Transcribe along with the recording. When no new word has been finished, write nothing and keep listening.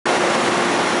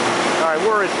Alright,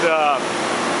 we're at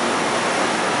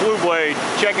Blue Blade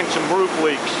checking some roof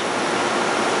leaks.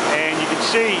 And you can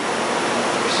see,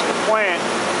 this is the plant.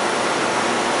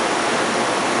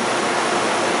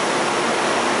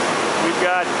 We've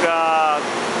got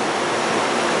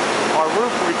our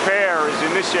roof repair is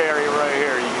in this area right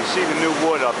here. You can see the new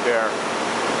wood up there.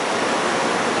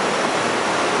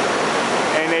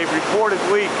 And they've reported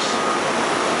leaks.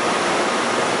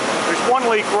 There's one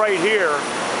leak right here,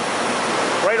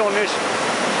 right on this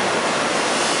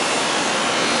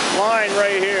line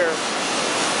right here.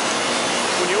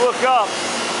 When you look up,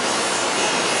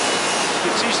 you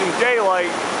can see some daylight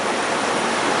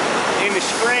in the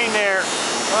screen there.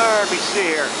 Let me see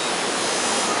here.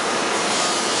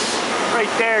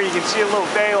 Right there, you can see a little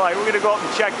daylight. We're going to go up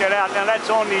and check that out. Now that's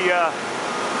on the,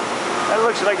 that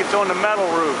looks like it's on the metal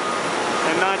roof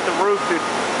and not the roof that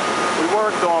we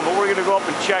worked on, but we're going to go up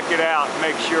and check it out and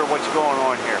make sure what's going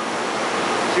on here.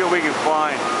 See what we can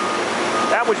find.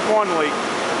 That was one leak.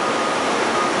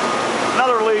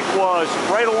 Another leak was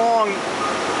right along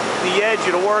the edge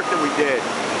of the work that we did.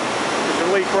 There's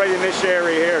a leak right in this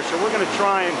area here, so we're going to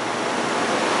try and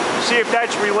see if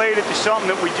that's related to something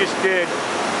that we just did.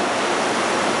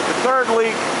 The third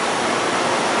leak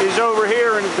is over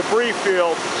here in the debris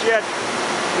field. See that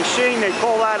machine, they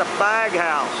call that a bag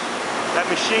house. That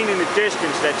machine in the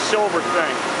distance, that silver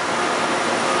thing.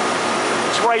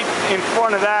 It's right in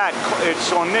front of that. It's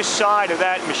on this side of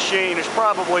that machine. There's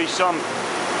probably some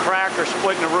crack or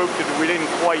split in the roof that we didn't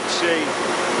quite see.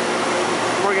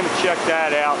 We're going to check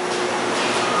that out.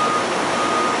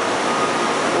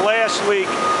 The last leak,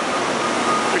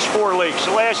 there's 4 leaks.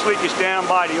 The last leak is down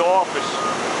by the office,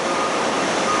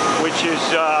 which is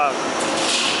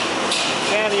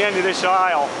down the end of this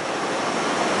aisle.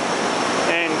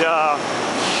 And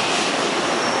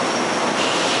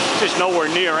just nowhere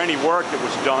near any work that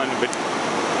was done, but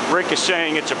Rick is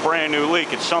saying it's a brand new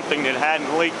leak. It's something that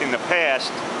hadn't leaked in the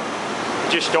past.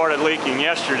 It just started leaking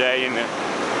yesterday in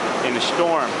the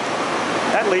storm.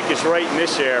 That leak is right in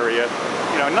this area.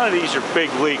 You know, none of these are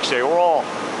big leaks. They were all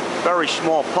very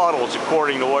small puddles,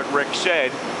 according to what Rick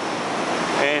said.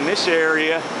 And this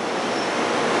area,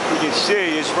 you can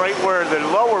see, is right where the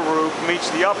lower roof meets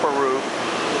the upper roof.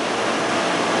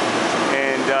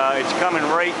 And it's coming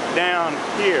right down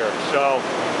here. So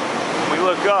when we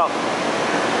look up,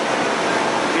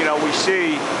 you know, we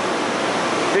see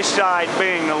this side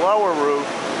being the lower roof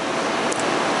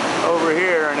over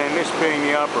here, and then this being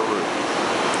the upper roof.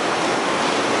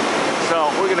 So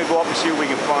we're going to go up and see what we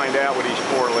can find out with these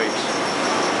 4 leaks.